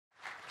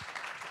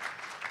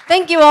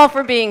Thank you all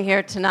for being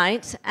here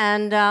tonight.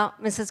 And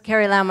Mrs.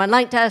 Carrie Lam, I'd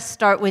like to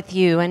start with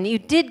you. And you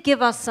did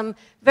give us some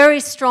very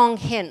strong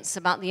hints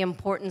about the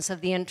importance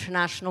of the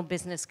International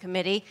Business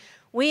Committee.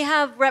 We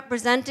have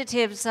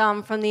representatives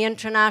from the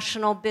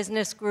international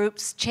business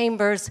groups,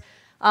 chambers,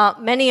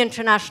 many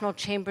international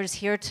chambers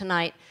here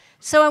tonight.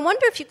 So I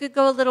wonder if you could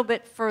go a little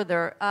bit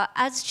further.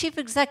 As chief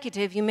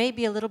executive, you may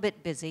be a little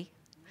bit busy.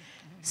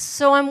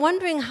 So I'm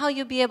wondering how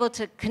you'll be able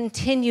to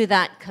continue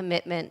that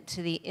commitment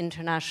to the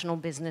international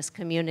business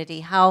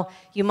community, how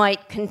you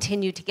might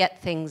continue to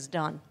get things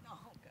done.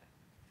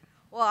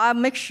 Well, I'll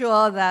make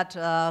sure that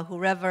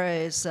whoever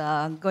is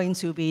going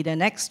to be the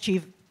next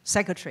chief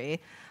secretary,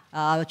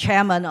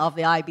 chairman of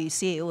the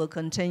IBC, will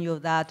continue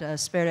that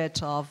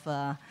spirit of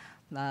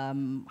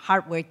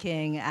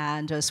hardworking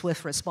and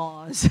swift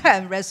response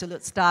and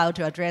resolute style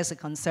to address the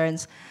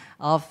concerns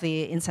of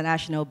the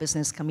International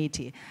Business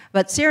Committee.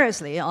 But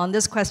seriously, on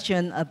this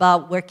question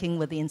about working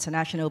with the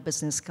International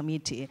Business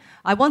Committee,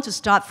 I want to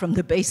start from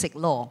the basic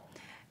law.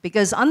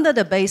 Because under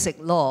the basic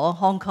law,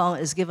 Hong Kong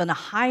is given a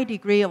high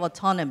degree of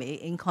autonomy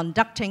in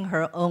conducting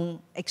her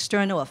own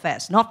external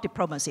affairs, not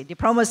diplomacy.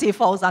 Diplomacy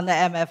falls under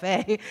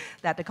MFA,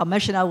 that the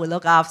commissioner will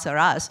look after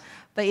us.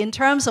 But in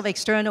terms of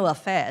external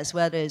affairs,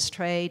 whether it's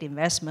trade,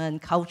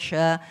 investment,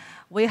 culture,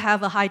 we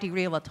have a high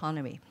degree of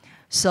autonomy.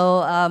 So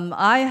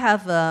I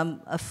have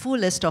a full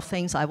list of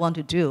things I want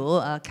to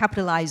do,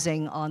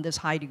 capitalizing on this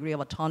high degree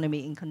of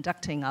autonomy in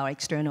conducting our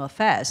external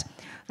affairs.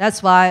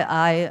 That's why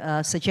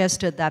I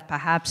suggested that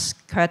perhaps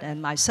Kurt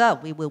and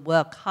myself, we will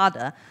work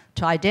harder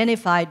to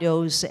identify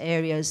those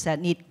areas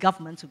that need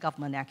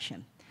government-to-government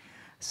action.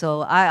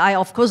 So I,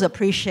 of course,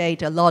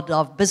 appreciate a lot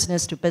of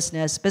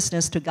business-to-business,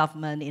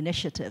 business-to-government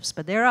initiatives,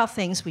 but there are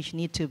things which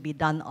need to be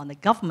done on a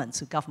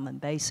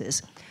government-to-government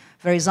basis.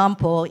 For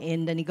example,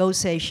 in the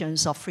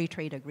negotiations of free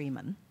trade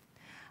agreement,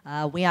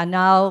 we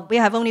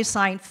have only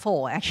signed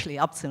 4, actually,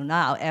 up to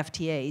now,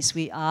 FTAs.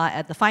 We are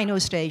at the final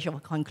stage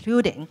of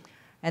concluding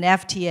an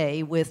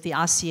FTA with the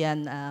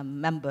ASEAN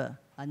member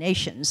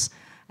nations.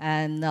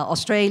 And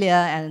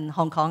Australia and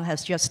Hong Kong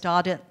has just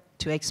started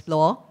to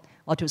explore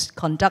or to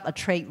conduct a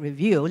trade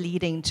review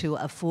leading to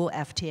a full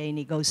FTA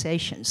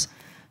negotiations.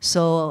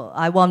 So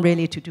I want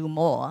really to do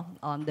more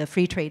on the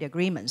free trade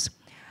agreements.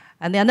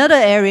 And another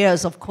area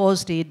is, of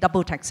course, the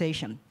double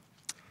taxation.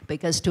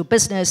 Because to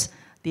business,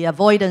 the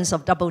avoidance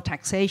of double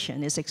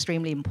taxation is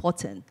extremely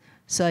important.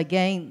 So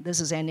again, this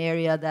is an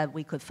area that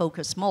we could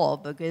focus more,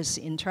 because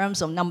in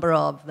terms of number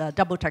of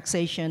double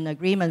taxation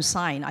agreements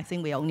signed, I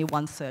think we are only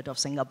 1/3 of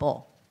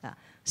Singapore.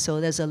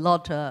 So there's a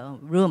lot of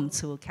room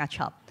to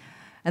catch up.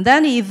 And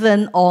then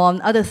even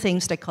on other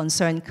things that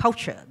concern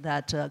culture,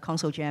 that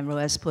Consul General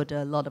has put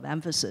a lot of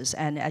emphasis,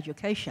 and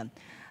education.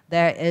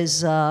 There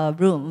is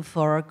room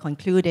for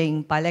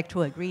concluding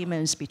bilateral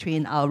agreements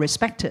between our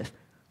respective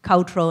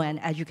cultural and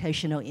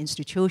educational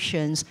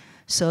institutions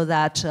so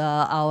that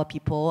our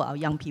people, our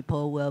young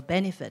people, will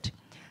benefit.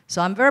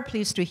 So I'm very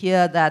pleased to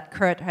hear that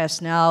Kurt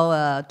has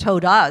now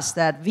told us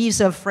that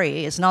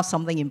visa-free is not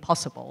something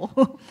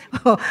impossible.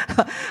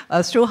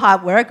 Through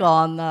hard work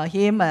on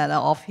him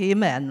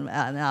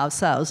and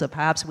ourselves,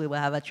 perhaps we will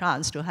have a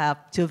chance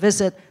to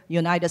visit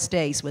United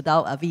States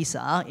without a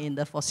visa in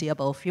the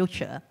foreseeable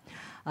future.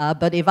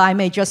 But if I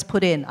may just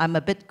put in, I'm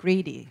a bit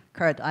greedy,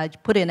 Kurt, I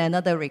put in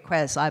another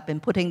request. I've been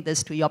putting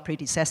this to your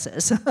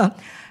predecessors.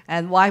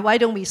 And why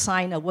don't we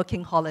sign a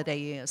working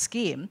holiday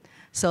scheme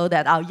so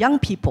that our young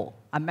people,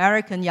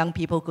 American young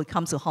people, could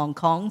come to Hong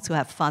Kong to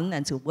have fun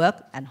and to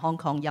work, and Hong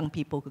Kong young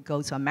people could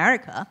go to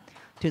America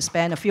to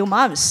spend a few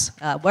months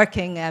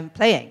working and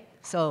playing.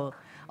 So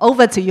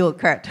over to you,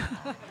 Kurt.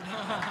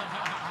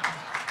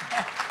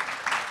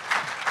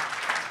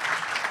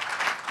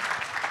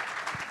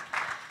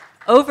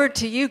 Over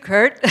to you,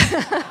 Kurt.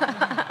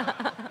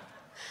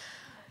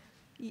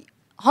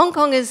 Hong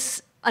Kong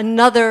is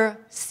another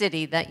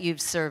city that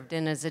you've served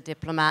in as a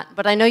diplomat,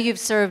 but I know you've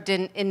served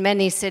in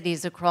many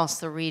cities across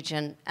the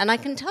region, and I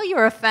can tell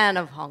you're a fan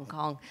of Hong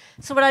Kong.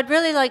 So what I'd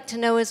really like to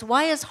know is,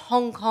 why is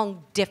Hong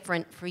Kong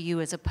different for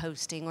you as a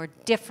posting, or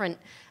different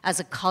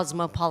as a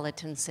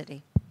cosmopolitan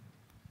city?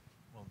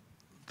 Well,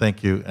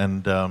 thank you,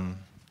 and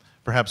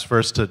perhaps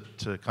first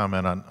to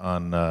comment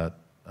on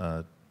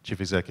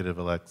Chief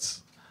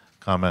Executive-elect's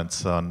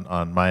comments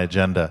on my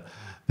agenda.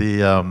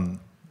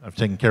 I've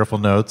taken careful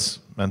notes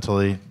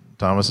mentally.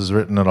 Thomas has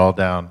written it all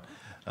down.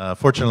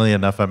 Fortunately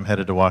enough, I'm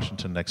headed to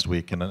Washington next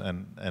week,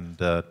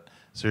 and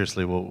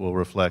seriously, we'll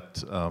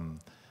reflect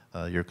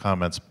your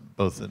comments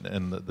both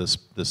in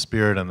the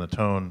spirit and the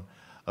tone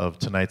of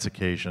tonight's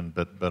occasion,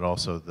 but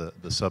also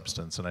the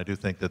substance. And I do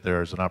think that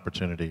there is an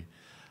opportunity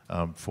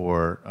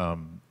for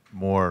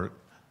more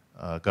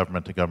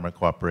government-to-government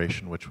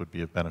cooperation, which would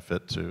be of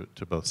benefit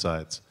to both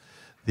sides.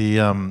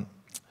 Hong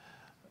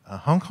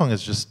Kong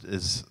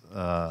is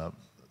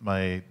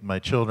my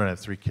children, I have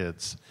 3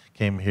 kids,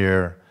 came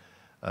here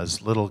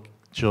as little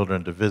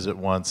children to visit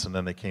once, and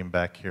then they came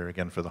back here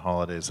again for the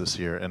holidays this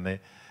year, and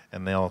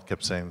they all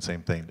kept saying the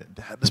same thing.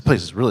 Dad, this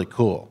place is really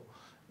cool.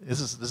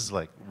 This is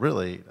like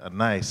really a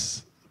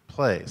nice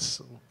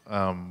place.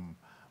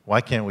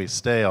 why can't we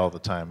stay all the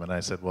time? And I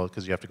said, well,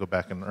 because you have to go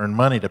back and earn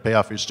money to pay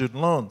off your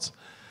student loans.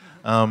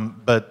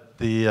 But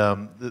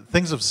the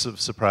things have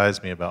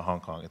surprised me about Hong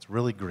Kong. It's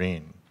really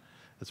green.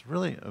 It's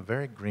really a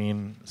very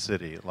green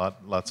city.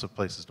 Lots of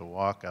places to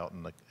walk out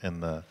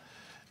in the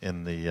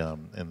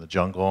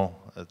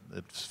jungle.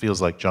 It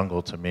feels like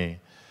jungle to me.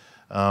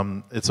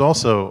 It's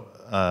also,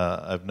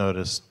 I've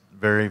noticed,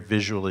 very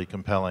visually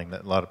compelling.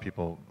 That a lot of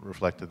people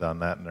reflected on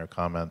that in their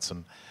comments.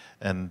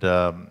 And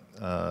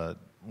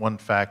one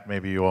fact,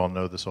 maybe you all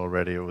know this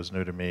already, it was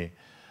new to me.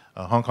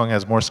 Hong Kong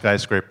has more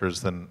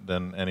skyscrapers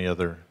than any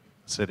other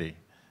city,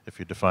 if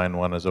you define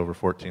one as over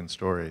 14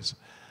 stories,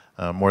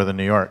 more than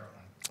New York.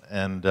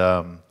 And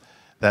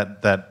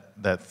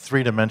that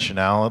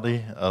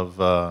three-dimensionality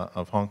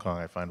of Hong Kong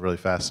I find really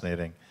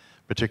fascinating,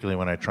 particularly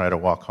when I try to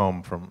walk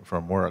home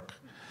from work.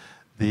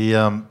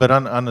 But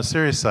on the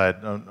serious side,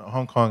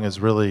 Hong Kong is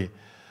really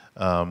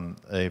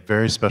a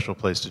very special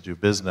place to do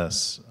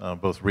business,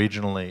 both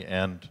regionally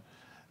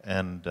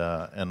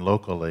and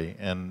locally.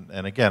 And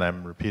again,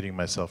 I'm repeating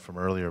myself from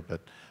earlier,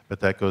 but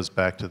that goes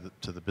back to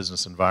the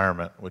business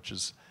environment, which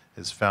is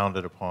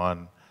founded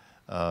upon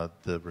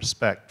the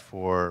respect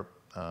for,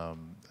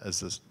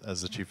 as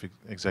the chief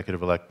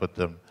executive-elect put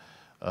them,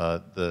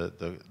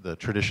 the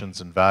traditions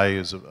and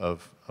values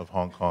of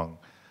Hong Kong.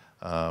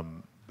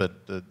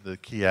 But the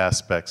key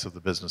aspects of the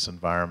business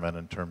environment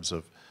in terms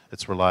of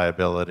its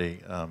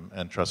reliability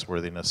and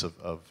trustworthiness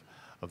of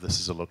this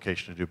is a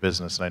location to do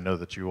business. And I know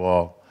that you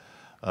all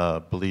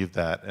believe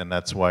that, and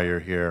that's why you're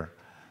here.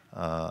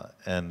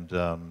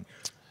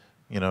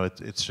 You know,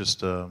 it's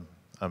just, I'm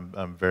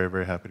very,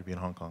 very happy to be in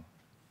Hong Kong.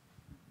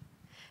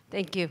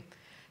 Thank you.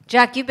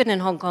 Jack, you've been in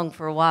Hong Kong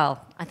for a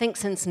while. I think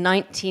since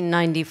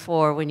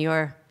 1994, when you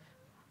were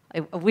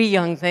a wee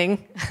young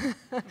thing.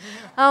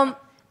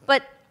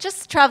 But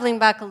just traveling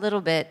back a little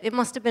bit, it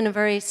must have been a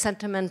very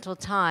sentimental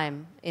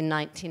time in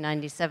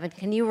 1997.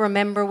 Can you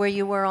remember where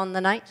you were on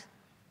the night?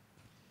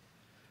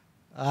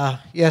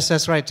 Yes,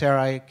 that's right, Tara.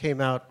 I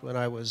came out when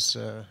I was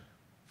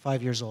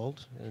 5 years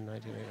old in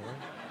 1981.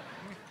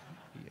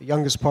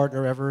 Youngest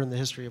partner ever in the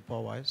history of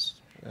Paul Weiss.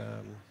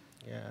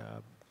 Yeah,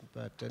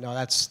 but no,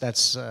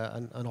 that's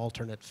an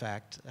alternate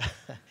fact.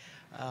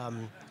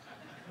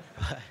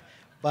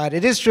 But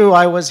it is true,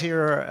 I was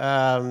here,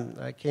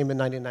 I came in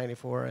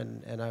 1994,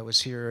 and I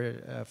was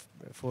here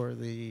for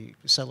the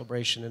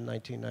celebration in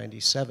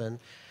 1997.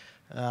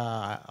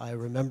 I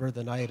remember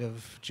the night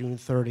of June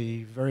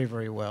 30 very,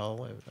 very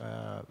well.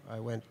 I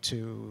went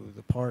to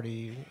the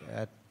party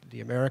at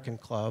the American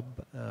Club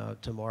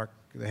to mark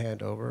the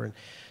handover, and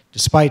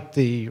despite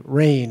the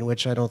rain,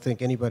 which I don't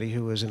think anybody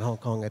who was in Hong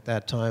Kong at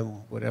that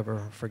time would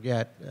ever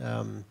forget,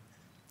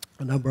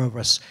 a number of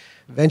us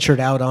ventured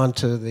out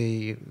onto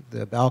the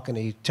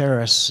balcony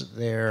terrace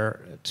there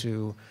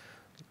to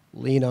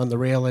lean on the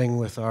railing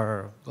with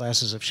our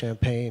glasses of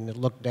champagne and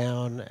look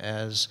down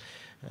as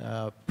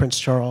Prince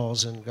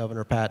Charles and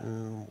Governor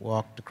Patton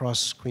walked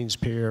across Queen's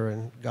Pier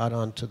and got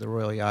onto the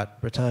Royal Yacht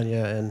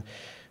Britannia and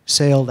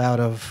sailed out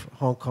of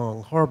Hong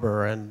Kong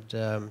Harbor. And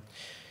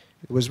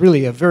it was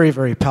really a very,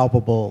 very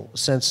palpable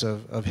sense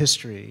of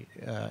history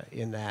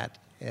in that.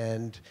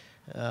 And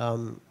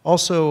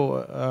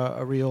also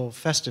a real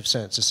festive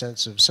sense, a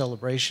sense of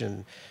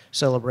celebration,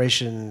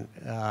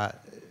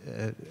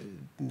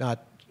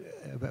 not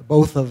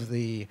both of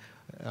the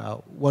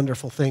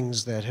wonderful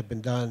things that have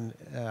been done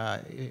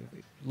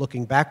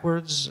looking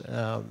backwards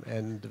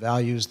and the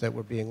values that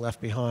were being left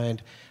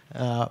behind,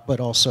 but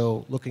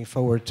also looking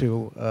forward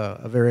to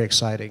a very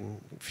exciting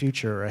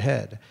future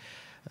ahead.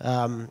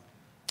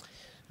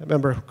 I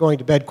remember going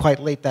to bed quite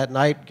late that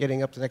night,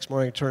 getting up the next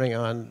morning, turning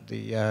on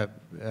the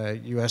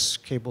U.S.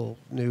 cable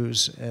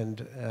news,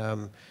 and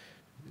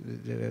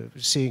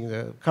seeing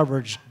the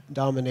coverage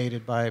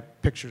dominated by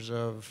pictures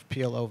of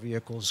PLO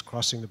vehicles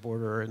crossing the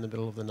border in the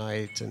middle of the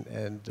night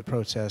and the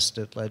protest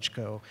at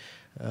LegCo.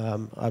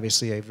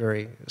 Obviously a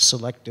very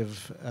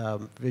selective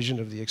vision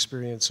of the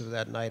experience of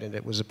that night, and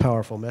it was a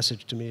powerful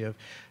message to me of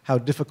how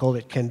difficult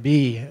it can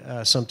be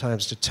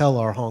sometimes to tell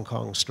our Hong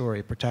Kong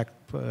story,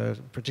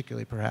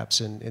 particularly perhaps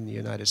in the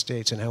United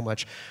States, and how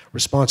much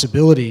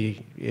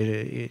responsibility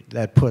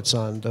that puts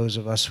on those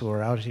of us who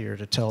are out here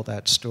to tell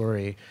that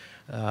story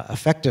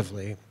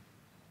effectively.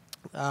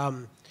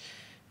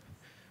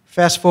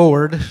 Fast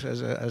forward,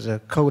 as a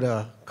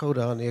coda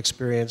on the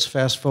experience,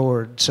 fast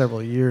forward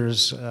several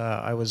years,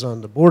 I was on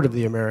the board of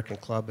the American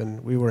Club,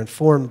 and we were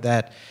informed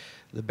that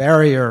the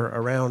barrier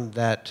around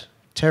that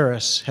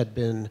terrace had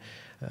been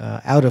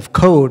out of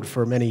code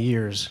for many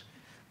years.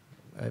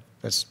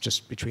 That's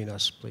just between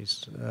us,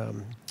 please.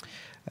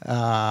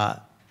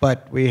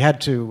 But we had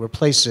to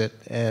replace it,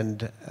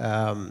 and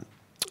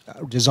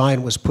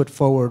design was put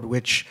forward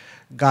which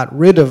got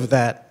rid of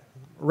that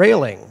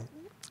railing.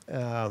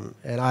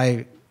 And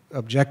I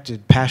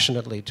objected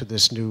passionately to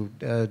this new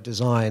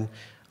design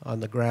on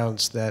the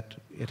grounds that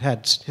it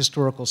had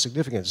historical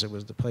significance. It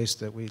was the place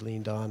that we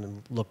leaned on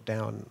and looked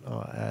down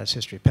as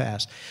history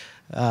passed.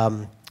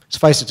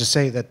 Suffice it to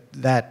say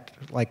that,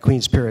 like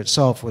Queen's Pier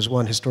itself, was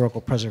one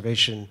historical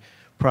preservation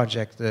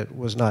project that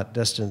was not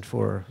destined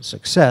for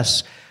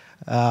success.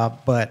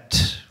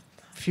 But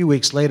a few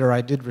weeks later,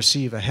 I did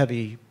receive a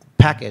heavy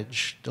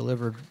package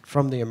delivered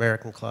from the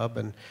American Club,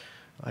 and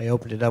I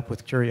opened it up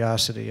with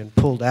curiosity and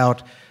pulled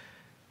out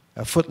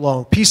a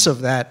foot-long piece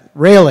of that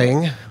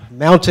railing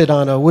mounted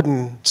on a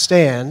wooden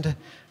stand,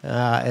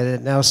 and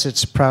it now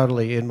sits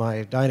proudly in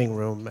my dining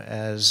room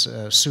as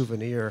a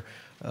souvenir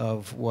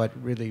of what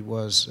really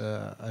was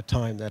a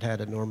time that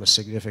had enormous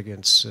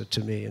significance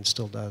to me and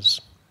still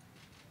does.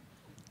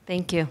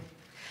 Thank you.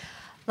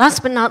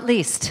 Last but not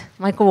least,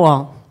 Michael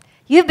Wong.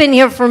 You've been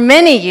here for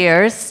many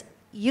years.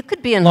 You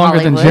could be in Longer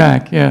Hollywood. than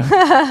Jack,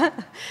 yeah.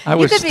 I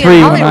was could be in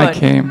 3 when I Hollywood.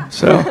 came,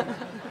 so.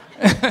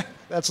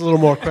 That's a little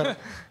more credit.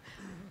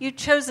 You've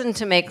chosen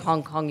to make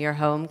Hong Kong your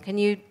home. Can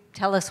you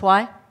tell us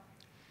why?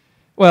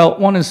 Well,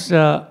 one is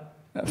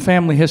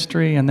family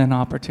history and then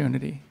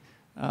opportunity.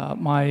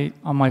 On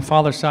my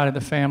father's side of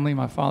the family,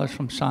 my father's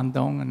from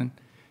Shandong and then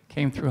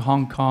came through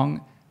Hong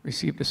Kong,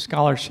 received a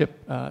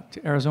scholarship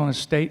to Arizona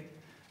State,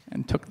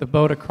 and took the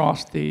boat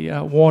across the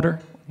water.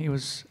 I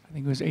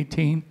think he was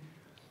 18.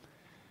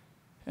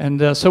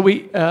 And so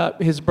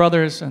his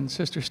brothers and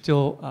sisters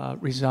still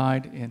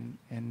reside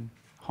in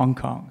Hong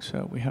Kong,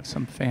 so we have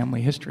some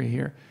family history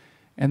here.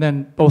 And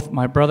then both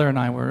my brother and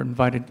I were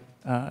invited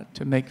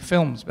to make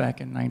films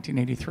back in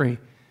 1983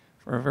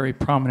 for a very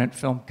prominent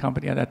film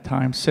company at that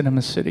time,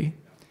 Cinema City.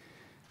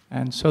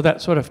 And so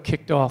that sort of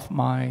kicked off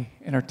my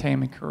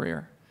entertainment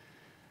career.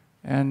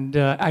 And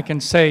I can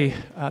say,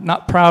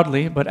 not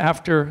proudly, but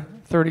after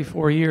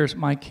 34 years,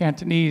 my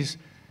Cantonese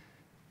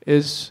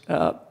is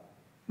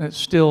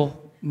still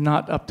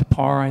not up to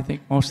par. I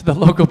think most of the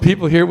local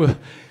people here will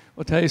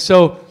tell you.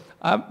 So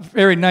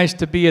very nice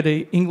to be at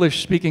an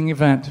English-speaking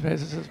event.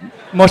 It's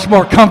much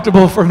more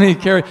comfortable for me,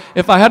 Carrie.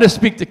 If I had to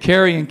speak to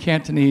Carrie in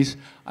Cantonese,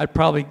 I'd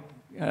probably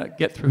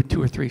get through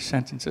 2 or 3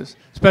 sentences,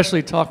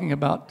 especially talking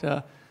about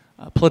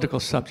political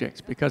subjects,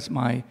 because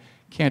my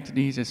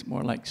Cantonese is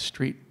more like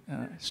street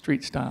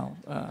style.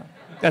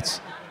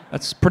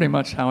 That's pretty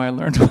much how I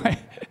learned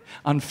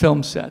on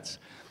film sets.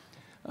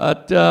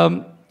 But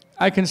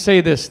I can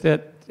say this,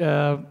 that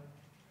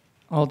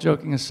all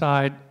joking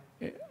aside,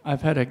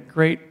 I've had a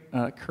great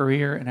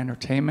career in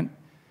entertainment.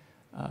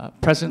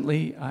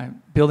 Presently,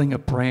 I'm building a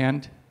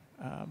brand.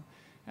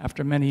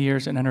 After many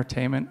years in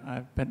entertainment,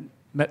 I've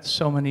met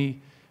so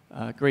many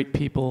great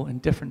people in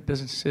different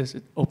businesses.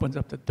 It opens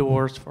up the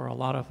doors for a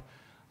lot of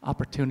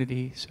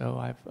opportunity. So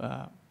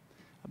I've,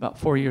 about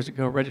 4 years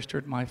ago,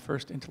 registered my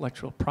first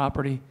intellectual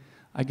property.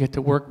 I get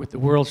to work with the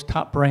world's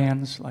top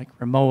brands like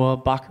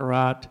Rimowa,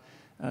 Baccarat,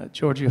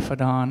 Georgia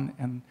Fadon,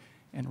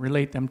 and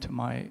relate them to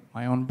my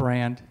own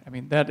brand. I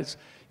mean, that is,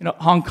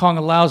 Hong Kong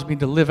allows me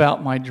to live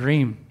out my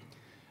dream.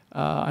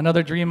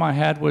 Another dream I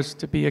had was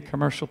to be a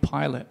commercial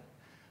pilot.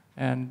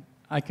 And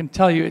I can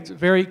tell you, it's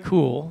very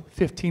cool,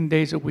 15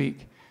 days a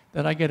week,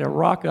 that I get to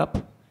rock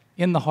up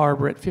in the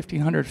harbor at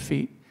 1,500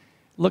 feet,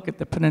 look at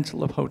the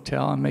Peninsula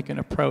Hotel, and make an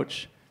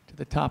approach to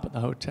the top of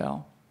the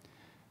hotel.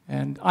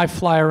 And I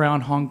fly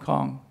around Hong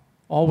Kong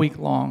all week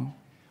long.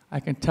 I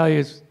can tell you,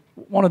 it's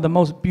one of the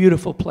most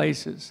beautiful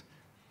places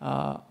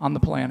on the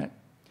planet.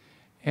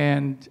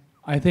 And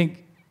I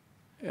think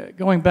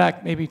going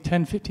back maybe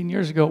 10, 15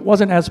 years ago, it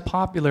wasn't as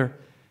popular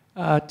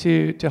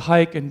to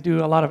hike and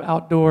do a lot of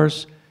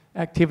outdoors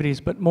activities,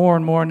 but more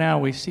and more now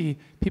we see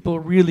people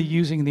really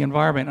using the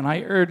environment. And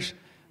I urge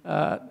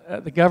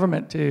the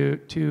government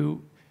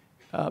to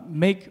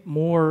make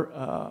more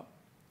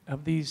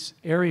of these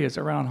areas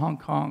around Hong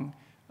Kong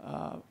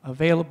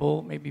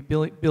available, maybe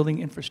building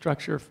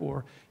infrastructure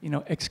for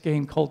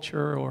X-game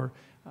culture or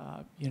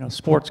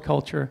sports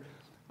culture,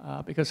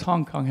 because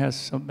Hong Kong has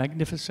some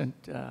magnificent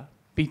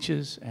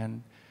beaches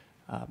and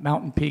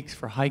mountain peaks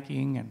for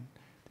hiking, and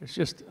there's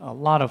just a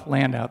lot of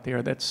land out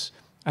there that's,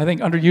 I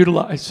think,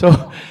 underutilized.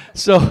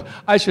 So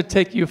I should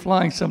take you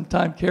flying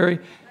sometime, Carrie,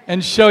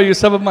 and show you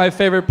some of my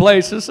favorite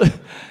places.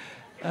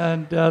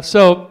 And as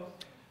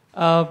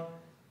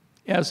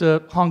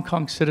a Hong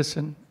Kong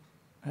citizen,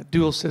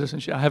 dual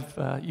citizenship, I have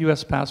a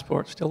U.S.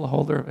 passport, still a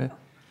holder of a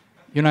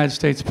United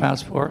States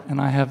passport, and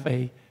I have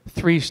a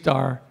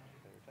 3-star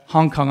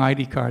Hong Kong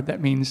ID card. That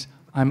means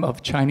I'm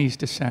of Chinese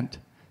descent.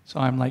 So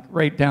I'm like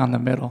right down the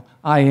middle.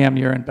 I am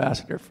your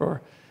ambassador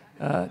for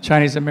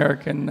Chinese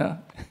American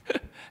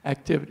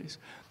activities.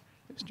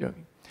 Just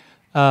joking.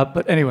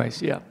 But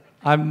anyways, yeah,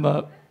 I'm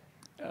a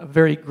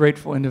very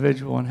grateful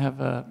individual and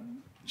have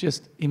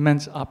just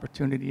immense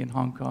opportunity in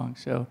Hong Kong.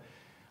 So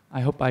I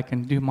hope I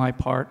can do my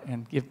part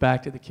and give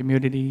back to the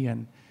community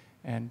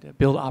and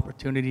build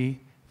opportunity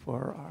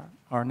for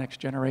our next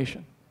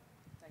generation.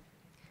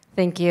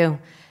 Thank you.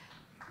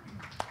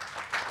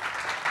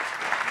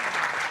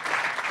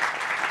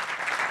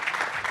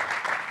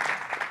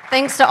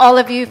 Thanks to all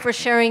of you for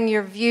sharing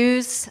your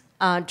views,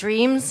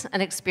 dreams,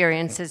 and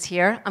experiences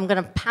here. I'm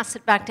going to pass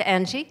it back to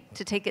Angie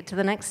to take it to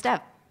the next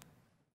step.